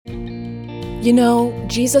You know,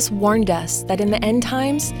 Jesus warned us that in the end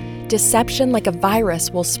times, deception like a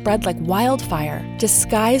virus will spread like wildfire.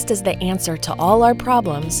 Disguised as the answer to all our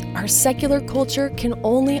problems, our secular culture can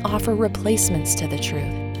only offer replacements to the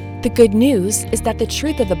truth. The good news is that the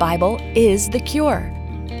truth of the Bible is the cure.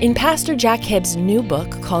 In Pastor Jack Hibbs' new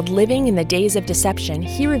book called Living in the Days of Deception,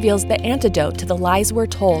 he reveals the antidote to the lies we're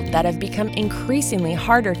told that have become increasingly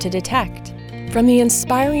harder to detect. From the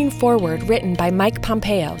inspiring foreword written by Mike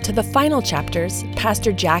Pompeo to the final chapters,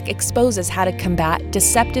 Pastor Jack exposes how to combat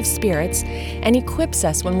deceptive spirits and equips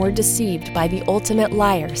us when we're deceived by the ultimate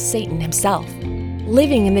liar, Satan himself.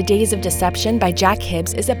 Living in the Days of Deception by Jack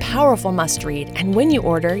Hibbs is a powerful must-read, and when you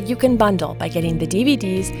order, you can bundle by getting the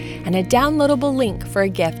DVDs and a downloadable link for a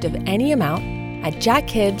gift of any amount at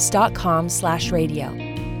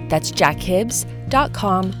jackhibbs.com/radio. That's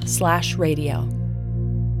jackhibbs.com/radio.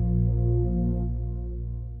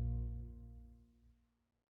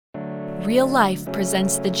 Real Life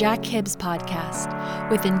presents the Jack Hibbs Podcast,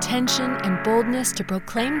 with intention and boldness to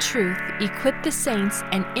proclaim truth, equip the saints,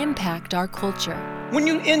 and impact our culture. When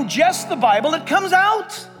you ingest the Bible, it comes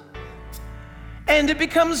out. And it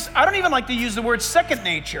becomes, I don't even like to use the word second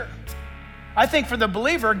nature. I think for the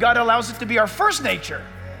believer, God allows it to be our first nature.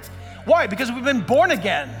 Why? Because we've been born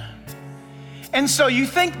again. And so you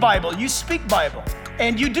think Bible, you speak Bible,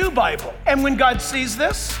 and you do Bible. And when God sees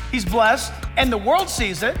this, He's blessed, and the world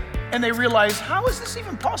sees it, and they realize, how is this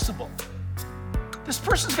even possible? This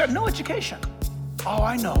person's got no education. Oh,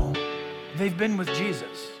 I know. They've been with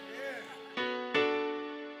Jesus.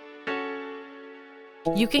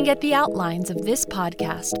 You can get the outlines of this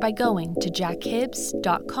podcast by going to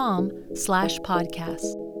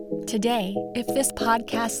jackhibbs.com/podcast. Today, if this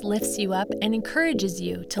podcast lifts you up and encourages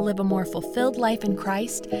you to live a more fulfilled life in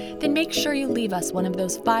Christ, then make sure you leave us one of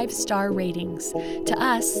those 5-star ratings. To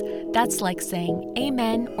us, that's like saying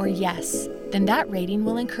amen or yes. Then that rating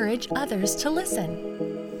will encourage others to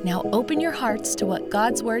listen. Now open your hearts to what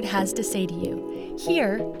God's Word has to say to you.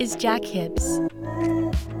 Here is Jack Hibbs.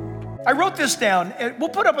 I wrote this down. We'll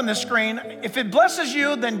put up on the screen. If it blesses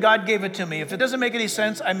you, then God gave it to me. If it doesn't make any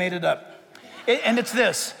sense, I made it up. And it's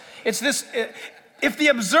this. If the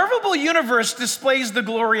observable universe displays the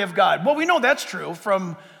glory of God, well, we know that's true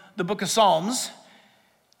from the book of Psalms,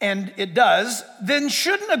 and it does, then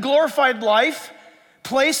shouldn't a glorified life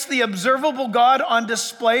place the observable God on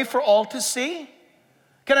display for all to see?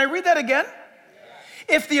 Can I read that again?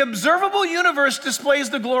 If the observable universe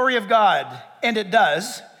displays the glory of God, and it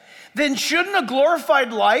does, then shouldn't a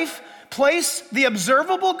glorified life place the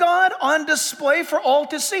observable God on display for all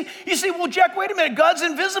to see? You say, well, Jack, wait a minute. God's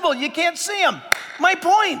invisible. You can't see Him. My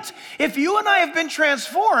point, if you and I have been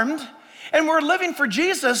transformed and we're living for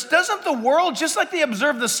Jesus, doesn't the world, just like they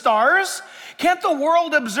observe the stars, can't the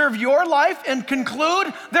world observe your life and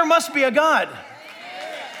conclude there must be a God?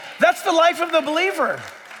 That's the life of the believer.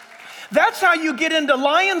 That's how you get into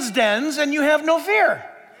lions' dens and you have no fear.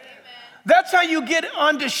 That's how you get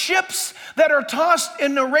onto ships that are tossed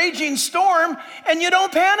in a raging storm and you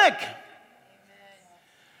don't panic.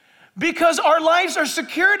 Because our lives are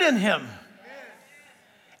secured in Him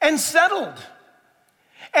and settled.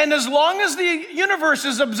 And as long as the universe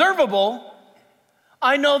is observable,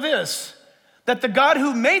 I know this, that the God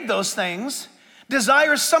who made those things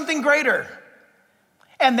desires something greater.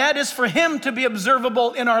 And that is for Him to be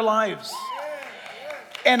observable in our lives.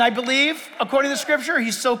 And I believe, according to the Scripture,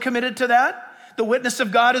 He's so committed to that. The witness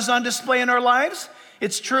of God is on display in our lives.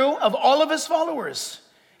 It's true of all of His followers.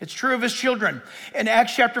 It's true of His children. In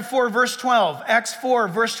Acts chapter 4, verse 12, Acts 4,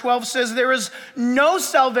 verse 12 says, there is no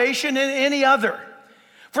salvation in any other,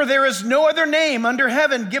 for there is no other name under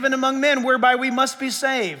heaven given among men whereby we must be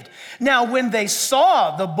saved. Now, when they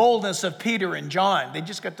saw the boldness of Peter and John, they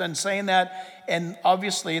just got done saying that, and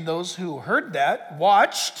obviously those who heard that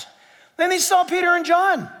watched. Then they saw Peter and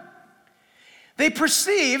John. They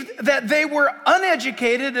perceived that they were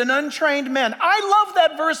uneducated and untrained men. I love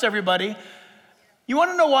that verse, everybody. You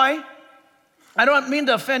want to know why? I don't mean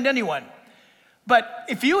to offend anyone. But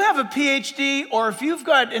if you have a PhD, or if you've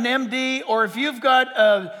got an MD, or if you've got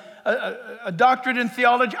a doctorate in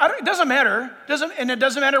theology, it doesn't matter. And it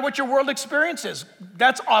doesn't matter what your world experience is.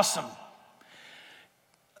 That's awesome.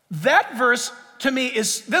 That verse, to me,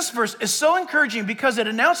 this verse is so encouraging because it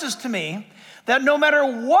announces to me that no matter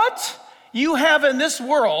what you have in this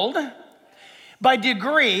world, by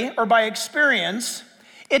degree or by experience,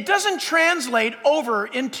 it doesn't translate over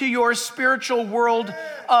into your spiritual world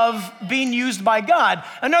of being used by God.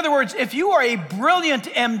 In other words, if you are a brilliant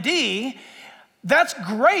MD, that's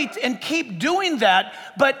great and keep doing that.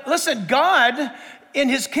 But listen, God in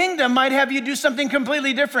His kingdom might have you do something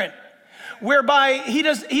completely different. whereby he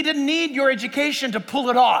didn't need your education to pull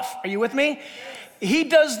it off. Are you with me? He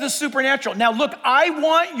does the supernatural. Now look, I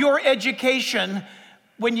want your education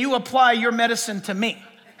when you apply your medicine to me.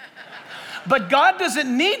 But God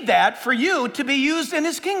doesn't need that for you to be used in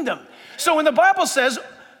his kingdom. So when the Bible says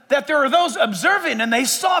that there are those observing and they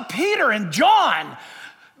saw Peter and John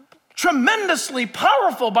tremendously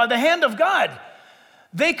powerful by the hand of God,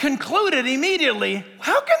 they concluded immediately,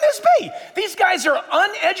 how can this be? These guys are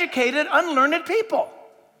uneducated, unlearned people.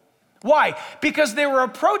 Why? Because they were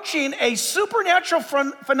approaching a supernatural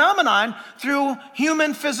phenomenon through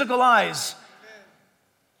human physical eyes.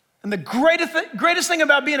 And the greatest thing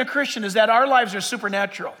about being a Christian is that our lives are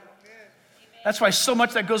supernatural. That's why so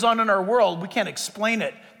much that goes on in our world, we can't explain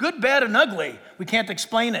it. Good, bad, and ugly, we can't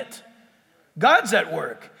explain it. God's at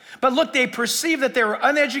work. But look, they perceived that they were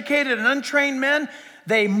uneducated and untrained men.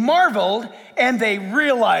 They marveled and they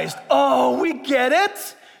realized, oh, we get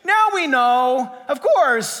it. Now we know, of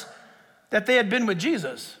course, that they had been with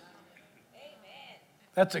Jesus.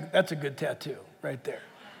 Amen. That's a good tattoo right there.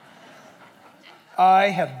 I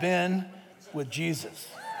have been with Jesus.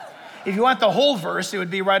 If you want the whole verse, it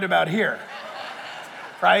would be right about here,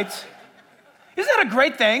 right? Isn't that a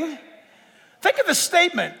great thing? Think of the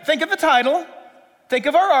statement, think of the title, think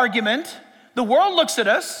of our argument. The world looks at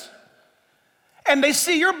us and they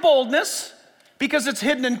see your boldness because it's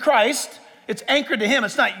hidden in Christ. It's anchored to him.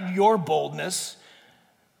 It's not your boldness.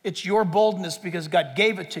 It's your boldness because God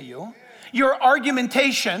gave it to you. Your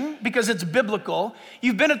argumentation, because it's biblical.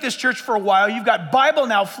 You've been at this church for a while. You've got Bible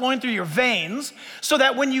now flowing through your veins so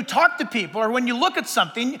that when you talk to people or when you look at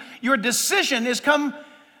something, your decision is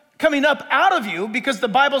coming up out of you because the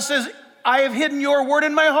Bible says, I have hidden your word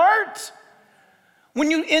in my heart. When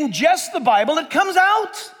you ingest the Bible, it comes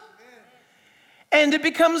out. And it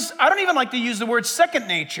becomes, I don't even like to use the word second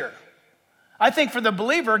nature. I think for the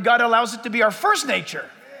believer, God allows it to be our first nature.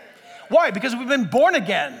 Why? Because we've been born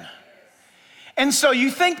again. And so you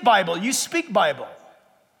think Bible, you speak Bible,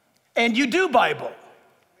 and you do Bible.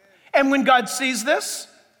 And when God sees this,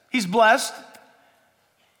 he's blessed.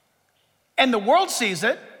 And the world sees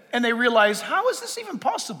it, and they realize, how is this even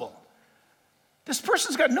possible? This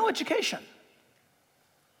person's got no education.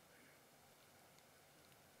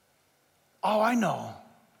 Oh, I know.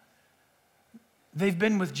 They've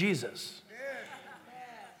been with Jesus.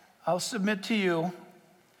 I'll submit to you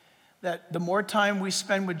that the more time we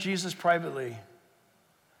spend with Jesus privately,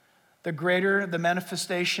 the greater the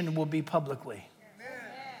manifestation will be publicly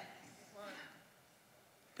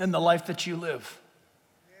in the life that you live.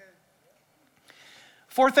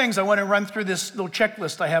 4 things I want to run through this little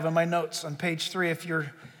checklist I have in my notes on page 3 if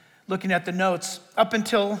you're looking at the notes. Up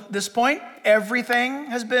until this point, everything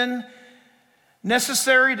has been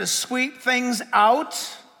necessary to sweep things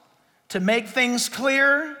out, to make things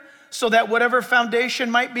clear, so that whatever foundation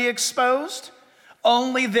might be exposed,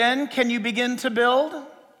 only then can you begin to build.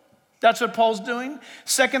 That's what Paul's doing.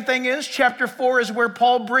 Second thing is, chapter 4 is where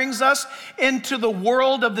Paul brings us into the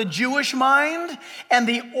world of the Jewish mind and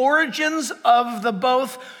the origins of the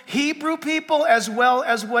both Hebrew people as well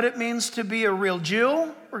as what it means to be a real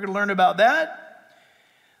Jew. We're going to learn about that.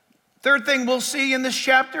 Third thing we'll see in this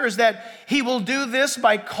chapter is that he will do this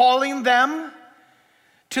by calling them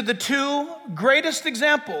to the 2 greatest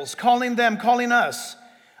examples, calling us,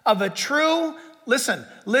 of a true, listen,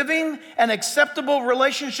 living and acceptable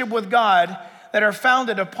relationship with God that are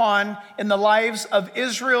founded upon in the lives of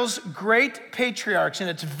Israel's great patriarchs. And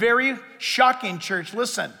it's very shocking, church.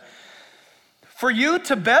 Listen, for you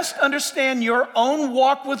to best understand your own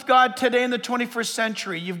walk with God today in the 21st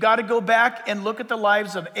century, you've got to go back and look at the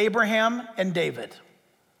lives of Abraham and David.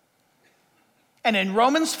 And in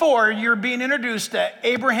Romans 4, you're being introduced to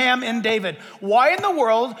Abraham and David. Why in the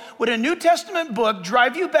world would a New Testament book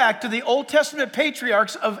drive you back to the Old Testament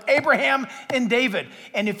patriarchs of Abraham and David?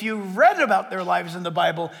 And if you read about their lives in the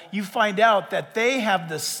Bible, you find out that they have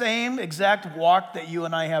the same exact walk that you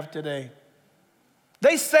and I have today.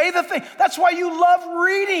 They say the thing. That's why you love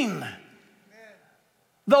reading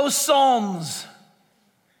those Psalms.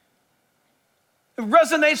 It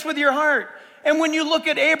resonates with your heart. And when you look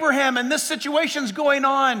at Abraham and this situation's going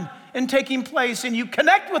on and taking place and you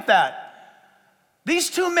connect with that,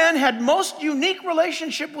 these 2 men had most unique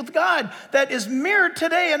relationship with God that is mirrored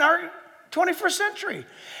today in our 21st century.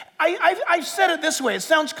 I've said it this way. It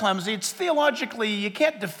sounds clumsy. It's theologically, you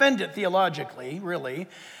can't defend it theologically, really.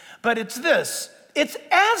 But it's this. It's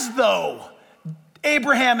as though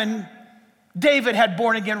Abraham and David had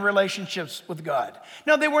born-again relationships with God.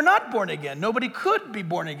 Now, they were not born again. Nobody could be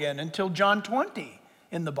born again until John 20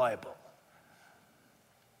 in the Bible.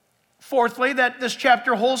 Fourthly, that this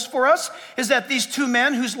chapter holds for us is that these two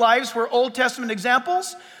men whose lives were Old Testament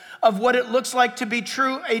examples of what it looks like to be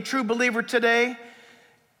a true believer today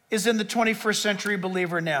is in the 21st century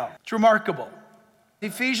believer now. It's remarkable.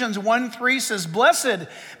 Ephesians 1:3 says, "Blessed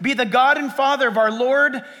be the God and Father of our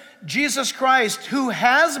Lord Jesus Christ, who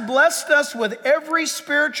has blessed us with every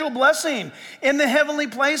spiritual blessing in the heavenly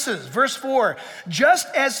places." Verse 4,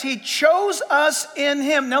 "Just as he chose us in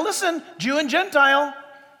him." Now listen, Jew and Gentile,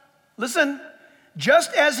 listen.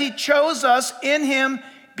 "Just as he chose us in him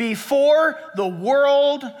before the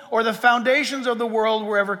world or the foundations of the world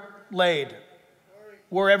were ever laid,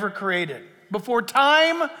 were ever created, before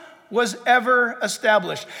time was ever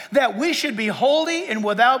established, that we should be holy and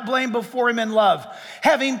without blame before him in love,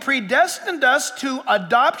 having predestined us to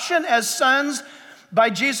adoption as sons by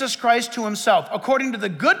Jesus Christ to himself, according to the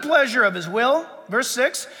good pleasure of his will," verse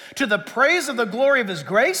 6, "to the praise of the glory of his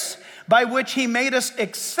grace, by which he made us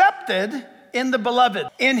accepted in the beloved.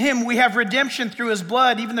 In him we have redemption through his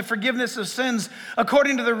blood, even the forgiveness of sins,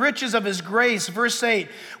 according to the riches of his grace," verse 8,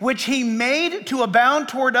 "which he made to abound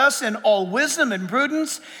toward us in all wisdom and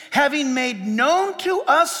prudence, having made known to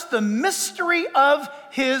us the mystery of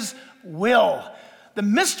his will." The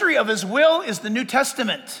mystery of his will is the New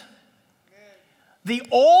Testament. The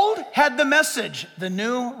old had the message, the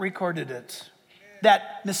new recorded it.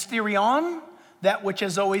 That mysterion, that which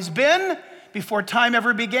has always been before time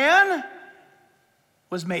ever began,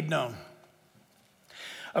 was made known.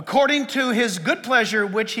 According to his good pleasure,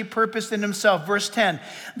 which he purposed in himself, verse 10,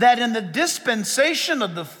 "that in the dispensation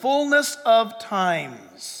of the fullness of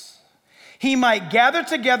times, he might gather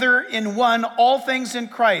together in one all things in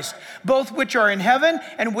Christ, both which are in heaven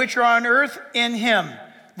and which are on earth in him."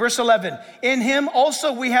 Verse 11, "In him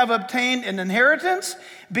also we have obtained an inheritance,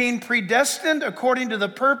 being predestined according to the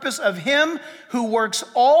purpose of him who works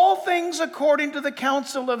all things according to the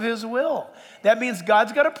counsel of his will." That means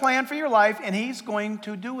God's got a plan for your life and he's going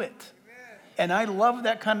to do it. And I love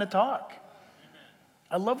that kind of talk.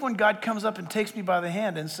 I love when God comes up and takes me by the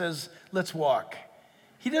hand and says, "Let's walk."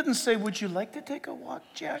 He doesn't say, "Would you like to take a walk,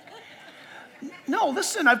 Jack?" No,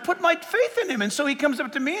 listen, I've put my faith in him. And so he comes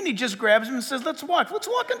up to me and he just grabs him and says, "Let's walk. Let's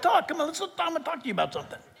walk and talk. Come on, I'm going to talk to you about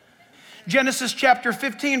something." Genesis chapter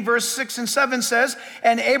 15, verse 6 and 7 says,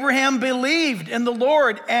 "And Abraham believed in the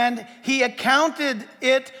Lord, and he accounted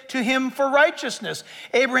it to him for righteousness."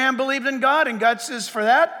 Abraham believed in God, and God says, "For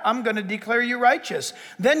that, I'm going to declare you righteous."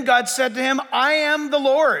 Then God said to him, "I am the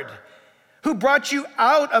Lord who brought you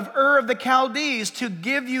out of Ur of the Chaldees to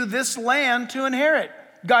give you this land to inherit."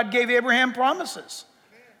 God gave Abraham promises.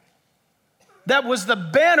 That was the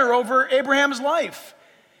banner over Abraham's life.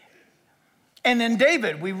 And then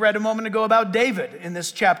David, we read a moment ago about David in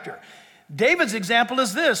this chapter. David's example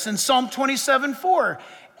is this in Psalm 27:4.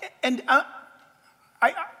 And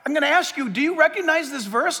I'm going to ask you, do you recognize this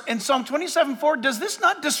verse in Psalm 27:4? Does this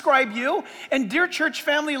not describe you? And dear church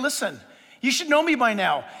family, listen, you should know me by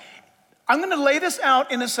now. I'm going to lay this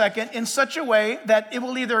out in a second in such a way that it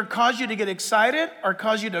will either cause you to get excited or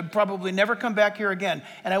cause you to probably never come back here again.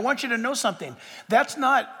 And I want you to know something. That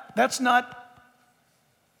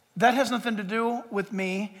has nothing to do with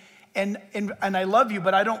me, and I love you,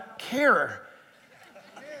 but I don't care.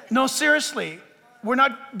 No, seriously, we're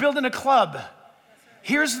not building a club.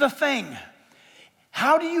 Here's the thing.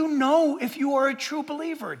 How do you know if you are a true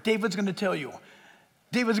believer? David's going to tell you.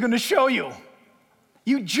 David's going to show you.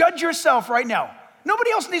 You judge yourself right now.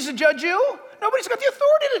 Nobody else needs to judge you. Nobody's got the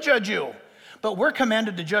authority to judge you. But we're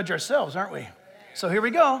commanded to judge ourselves, aren't we? So here we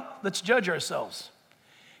go. Let's judge ourselves.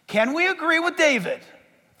 Can we agree with David?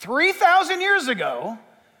 3,000 years ago,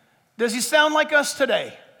 does he sound like us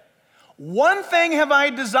today? "One thing have I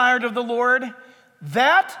desired of the Lord,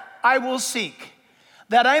 that I will seek,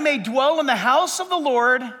 that I may dwell in the house of the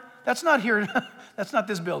Lord." That's not here. That's not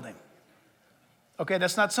this building. Okay,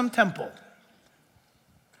 that's not some temple.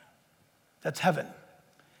 That's heaven.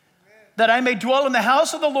 "That I may dwell in the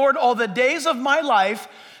house of the Lord all the days of my life,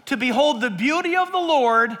 to behold the beauty of the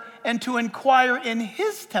Lord and to inquire in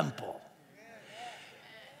his temple."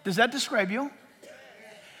 Does that describe you?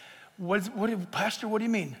 Pastor, what do you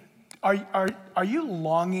mean? Are you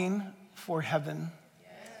longing for heaven?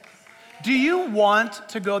 Do you want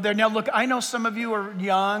to go there? Now look, I know some of you are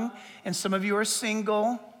young and some of you are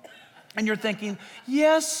single, and you're thinking,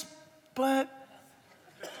 "Yes, but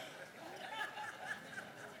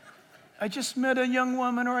I just met a young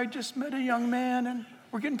woman or I just met a young man and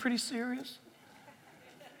we're getting pretty serious.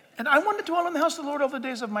 And I want to dwell in the house of the Lord all the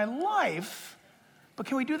days of my life, but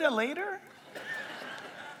can we do that later?"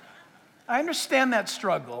 I understand that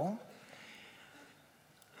struggle,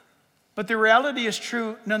 but the reality is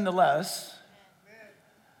true nonetheless.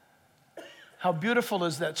 How beautiful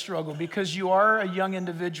is that struggle? Because you are a young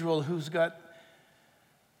individual who's got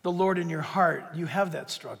the Lord in your heart. You have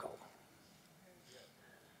that struggle.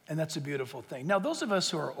 And that's a beautiful thing. Now, those of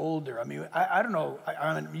us who are older, I mean, I don't know,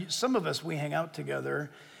 some of us, we hang out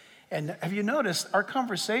together. And have you noticed our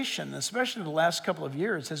conversation, especially the last couple of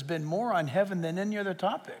years, has been more on heaven than any other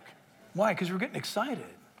topic? Why? Because we're getting excited.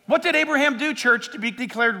 What did Abraham do, church, to be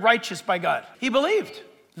declared righteous by God? He believed.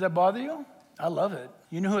 Does that bother you? I love it.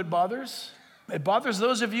 You know who it bothers? It bothers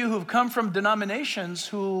those of you who've come from denominations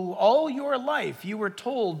who all your life you were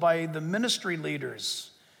told by the ministry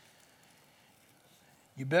leaders,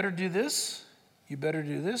 you better do this, you better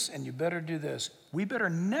do this, and you better do this. We better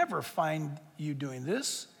never find you doing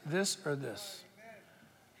this, this, or this.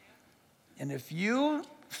 And if you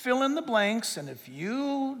fill in the blanks, and if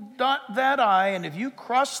you dot that I, and if you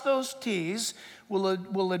cross those T's,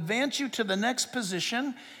 we'll advance you to the next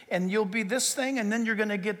position, and you'll be this thing, and then you're going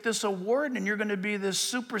to get this award, and you're going to be this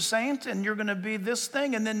super saint, and you're going to be this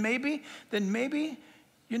thing, and then maybe,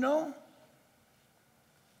 you know.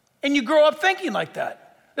 And you grow up thinking like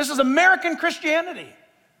that. This is American Christianity.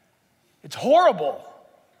 It's horrible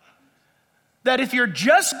that if you're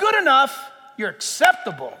just good enough, you're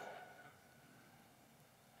acceptable.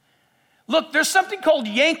 Look, there's something called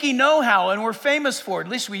Yankee know-how, and we're famous for it.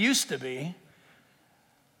 At least we used to be.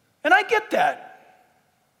 And I get that.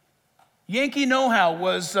 Yankee know-how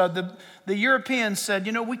was the Europeans said,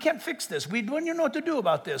 you know, we can't fix this. We don't know what to do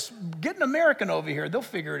about this. Get an American over here. They'll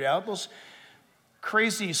figure it out. Those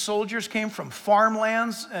crazy soldiers came from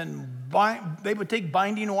farmlands, and they would take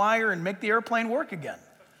binding wire and make the airplane work again.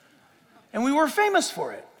 And we were famous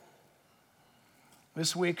for it.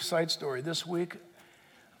 This week, side story, this week,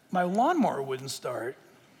 my lawnmower wouldn't start.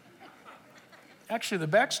 Actually, the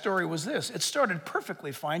backstory was this. It started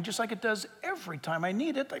perfectly fine, just like it does every time I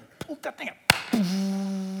need it. I pulled that thing up.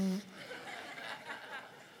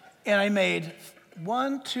 And I made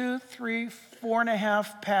 1, 2, 3,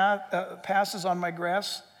 4.5 passes on my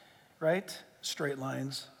grass, right? Straight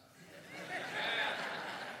lines.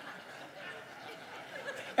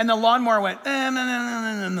 And the lawnmower went,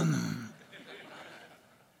 I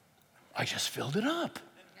just filled it up.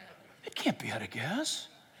 It can't be out of gas.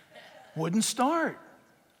 Wouldn't start.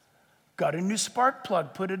 Got a new spark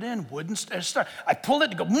plug, put it in, wouldn't start. I pulled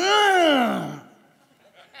it to go,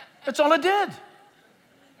 That's all it did.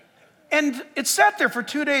 And it sat there for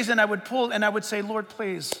 2 days, and I would pull, and I would say, Lord,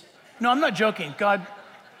 please. No, I'm not joking. God,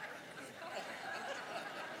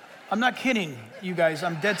 I'm not kidding, you guys.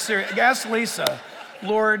 I'm dead serious. Ask Lisa.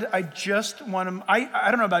 Lord, I just want to, I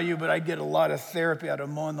don't know about you, but I get a lot of therapy out of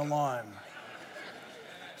mowing the lawn.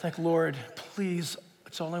 It's like, Lord, please,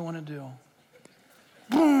 that's all I want to do.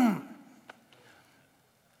 Boom.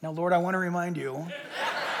 Now, Lord, I want to remind you,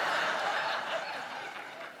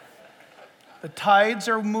 the tides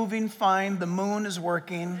are moving fine, the moon is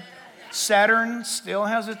working, Saturn still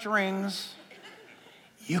has its rings.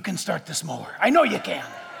 You can start this mower. I know you can.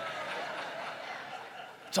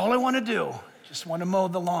 That's all I want to do. Just want to mow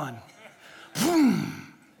the lawn.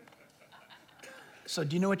 Boom. So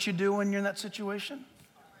do you know what you do when you're in that situation?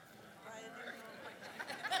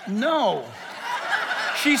 No.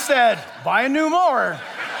 She said, buy a new mower.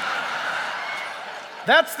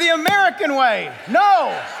 That's the American way.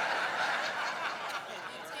 No.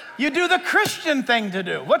 You do the Christian thing to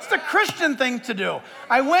do. What's the Christian thing to do?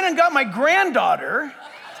 I went and got my granddaughter,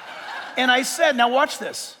 and I said, now watch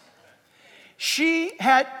this. She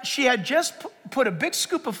had just put a big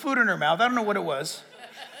scoop of food in her mouth. I don't know what it was.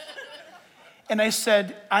 And I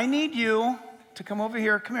said, I need you to come over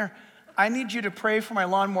here. Come here. I need you to pray for my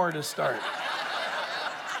lawnmower to start.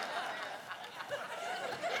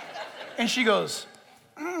 And she goes,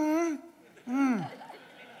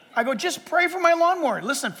 I go, just pray for my lawnmower.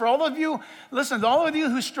 Listen, all of you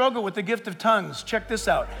who struggle with the gift of tongues, check this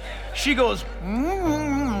out. She goes,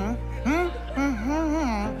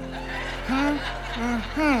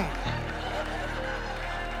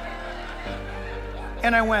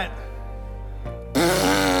 And I went,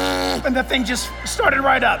 and the thing just started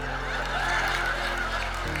right up.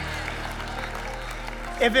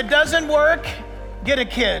 If it doesn't work, get a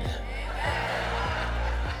kid.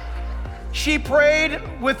 She prayed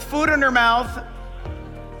with food in her mouth.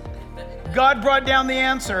 God brought down the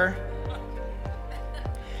answer.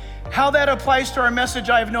 How that applies to our message,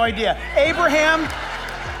 I have no idea.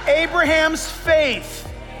 Abraham's faith.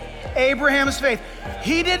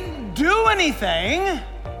 He didn't do anything.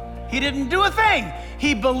 He didn't do a thing.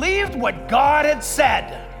 He believed what God had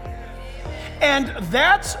said. And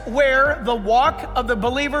that's where the walk of the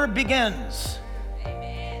believer begins.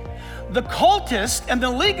 The cultist and the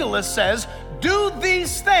legalist says, do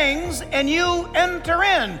these things and you enter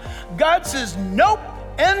in. God says, nope,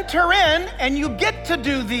 enter in and you get to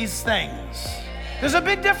do these things. There's a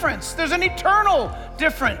big difference. There's an eternal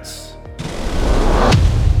difference.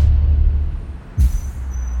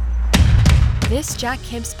 This Jack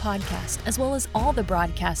Hibbs podcast, as well as all the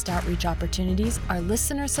broadcast outreach opportunities, are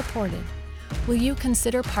listener supported. Will you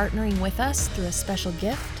consider partnering with us through a special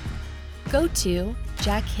gift? Go to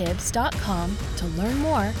jackhibbs.com to learn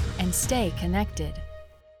more and stay connected.